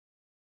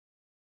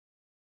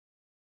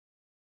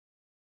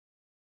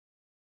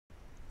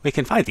We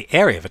can find the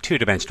area of a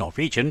two-dimensional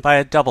region by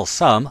a double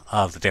sum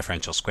of the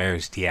differential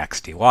squares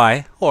dx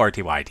dy or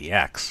dy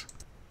dx.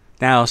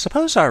 Now,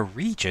 suppose our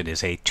region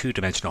is a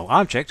two-dimensional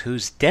object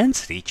whose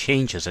density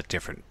changes at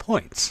different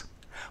points.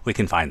 We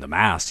can find the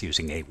mass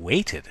using a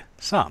weighted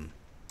sum.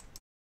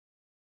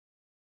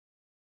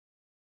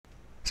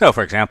 So,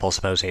 for example,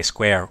 suppose a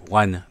square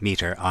 1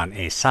 meter on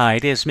a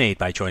side is made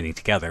by joining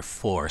together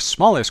 4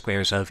 smaller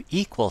squares of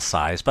equal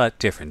size but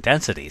different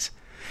densities.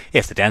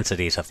 If the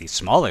densities of these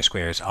smaller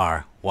squares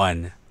are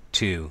 1,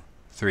 2,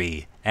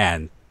 3,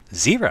 and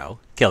 0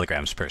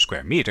 kilograms per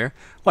square meter,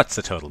 what's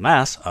the total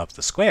mass of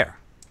the square?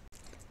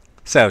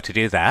 So to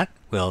do that,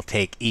 we'll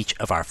take each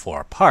of our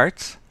 4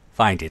 parts,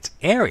 find its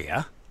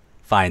area,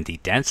 find the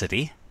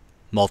density,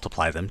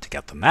 multiply them to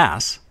get the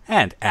mass,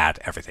 and add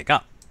everything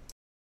up.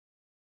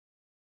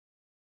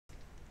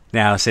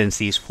 Now, since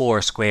these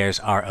 4 squares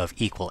are of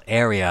equal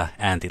area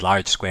and the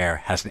large square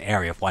has an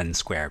area of 1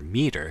 square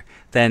meter,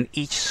 then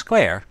each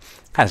square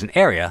has an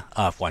area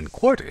of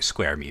 1/4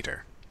 square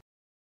meter.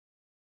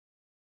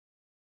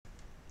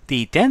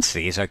 The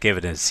densities are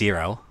given as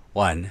 0,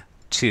 1,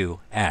 2,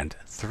 and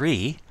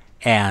 3,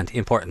 and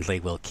importantly,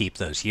 we'll keep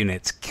those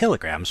units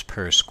kilograms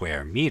per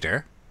square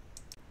meter.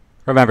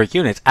 Remember,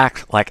 units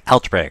act like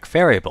algebraic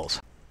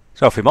variables,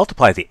 so if we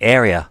multiply the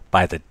area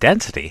by the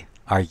density,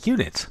 our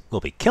units will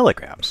be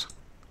kilograms,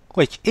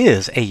 which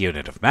is a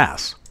unit of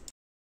mass.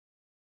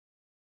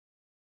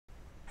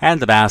 And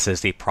the mass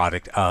is the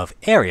product of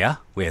area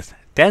with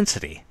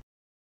density.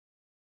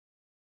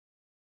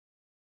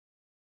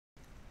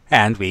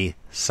 And we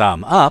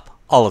sum up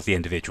all of the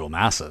individual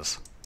masses.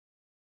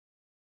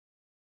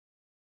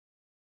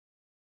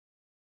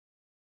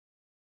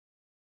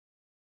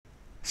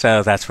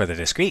 So that's for the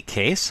discrete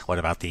case. What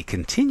about the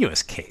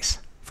continuous case?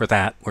 For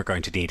that, we're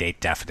going to need a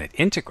definite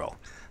integral.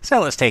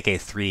 So let's take a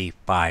 3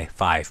 by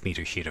 5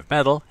 meter sheet of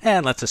metal,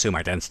 and let's assume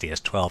our density is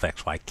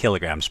 12xy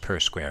kilograms per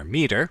square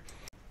meter,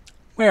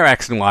 where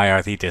x and y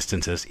are the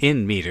distances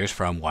in meters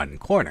from one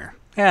corner.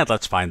 And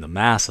let's find the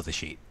mass of the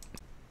sheet.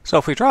 So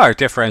if we draw our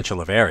differential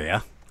of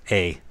area,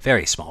 a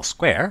very small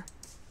square,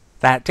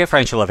 that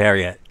differential of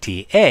area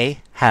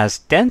dA has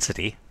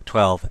density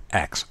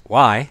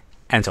 12xy,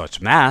 and so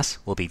its mass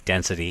will be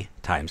density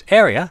times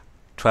area,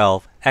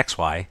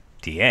 12xy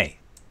dA.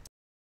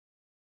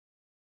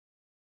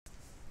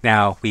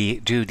 Now,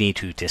 we do need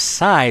to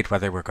decide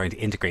whether we're going to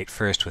integrate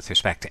first with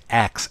respect to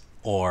x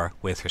or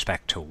with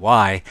respect to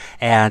y,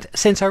 and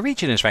since our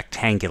region is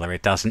rectangular,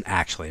 it doesn't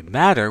actually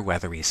matter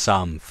whether we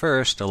sum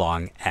first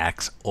along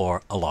x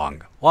or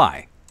along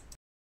y.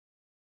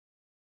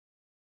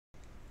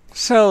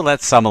 So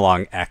let's sum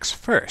along x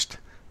first.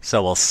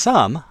 So we'll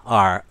sum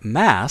our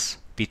mass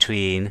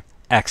between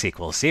x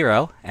equals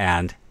 0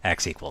 and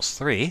x equals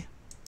 3.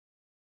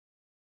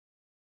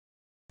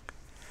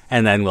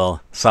 And then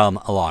we'll sum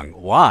along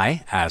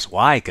y as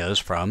y goes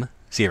from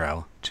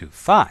 0 to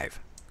 5.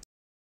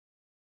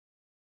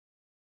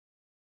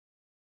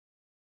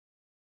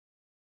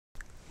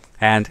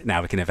 And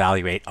now we can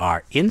evaluate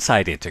our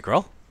inside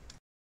integral.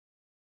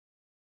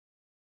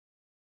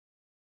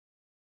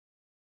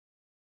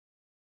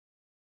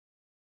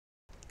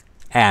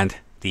 And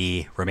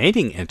the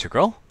remaining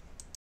integral.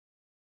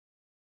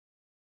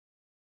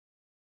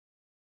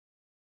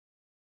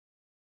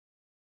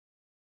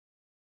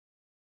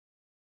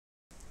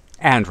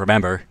 And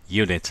remember,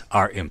 units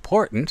are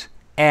important,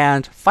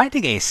 and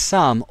finding a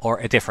sum or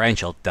a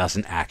differential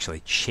doesn't actually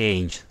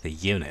change the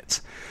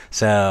units.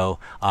 So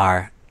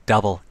our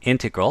double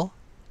integral,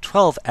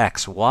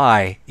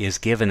 12xy, is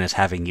given as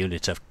having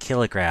units of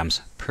kilograms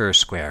per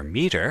square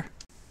meter.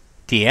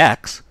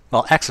 dx,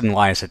 well, x and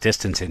y is a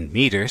distance in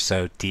meters,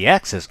 so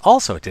dx is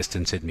also a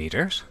distance in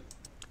meters.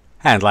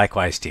 And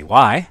likewise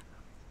dy.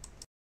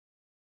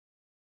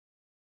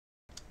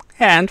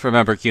 And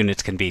remember,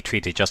 units can be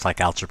treated just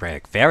like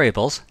algebraic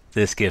variables.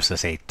 This gives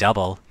us a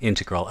double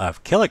integral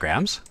of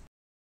kilograms.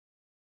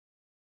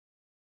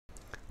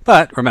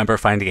 But remember,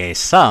 finding a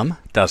sum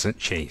doesn't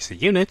change the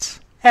units,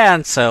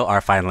 and so our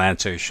final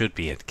answer should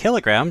be in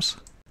kilograms.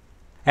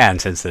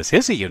 And since this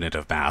is a unit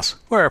of mass,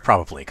 we're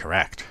probably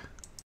correct.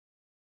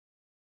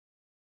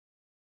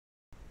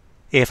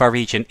 If our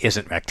region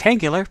isn't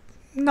rectangular,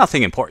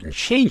 nothing important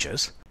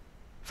changes.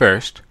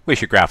 First, we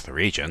should graph the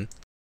region.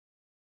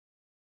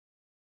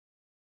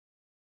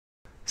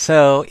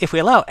 So if we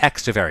allow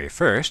x to vary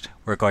first,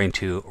 we're going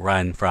to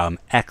run from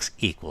x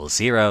equals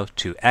 0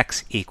 to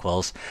x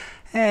equals,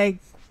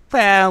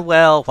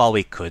 well, while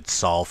we could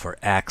solve for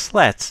x,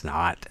 let's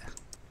not.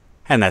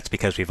 And that's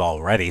because we've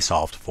already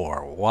solved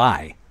for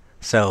y.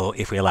 So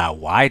if we allow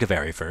y to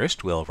vary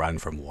first, we'll run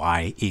from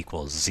y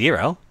equals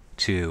 0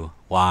 to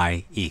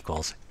y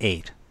equals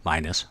 8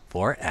 minus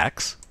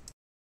 4x.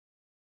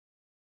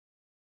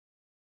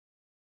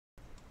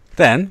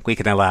 Then we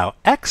can allow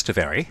x to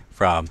vary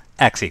from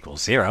x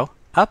equals 0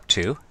 up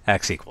to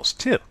x equals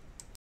 2.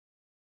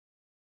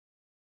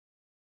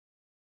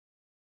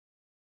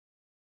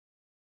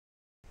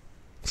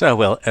 So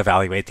we'll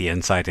evaluate the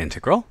inside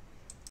integral.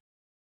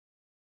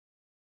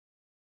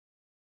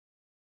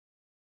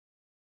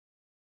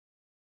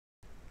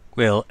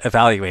 We'll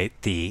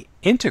evaluate the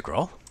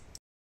integral,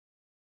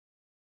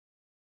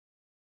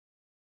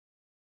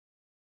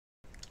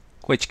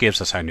 which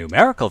gives us our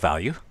numerical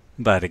value,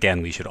 but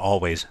again, we should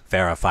always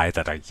verify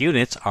that our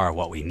units are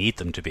what we need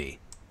them to be.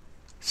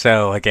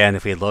 So again,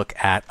 if we look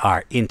at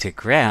our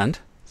integrand,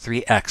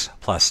 3x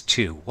plus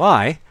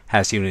 2y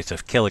has units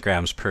of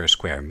kilograms per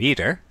square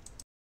meter.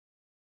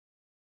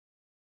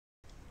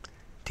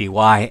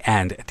 dy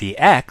and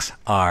dx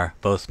are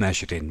both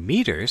measured in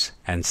meters,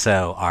 and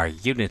so our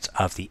units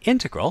of the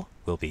integral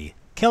will be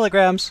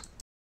kilograms.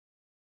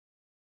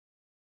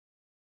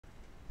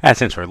 And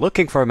since we're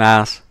looking for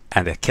mass,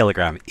 and a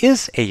kilogram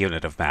is a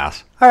unit of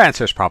mass, our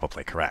answer is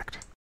probably correct.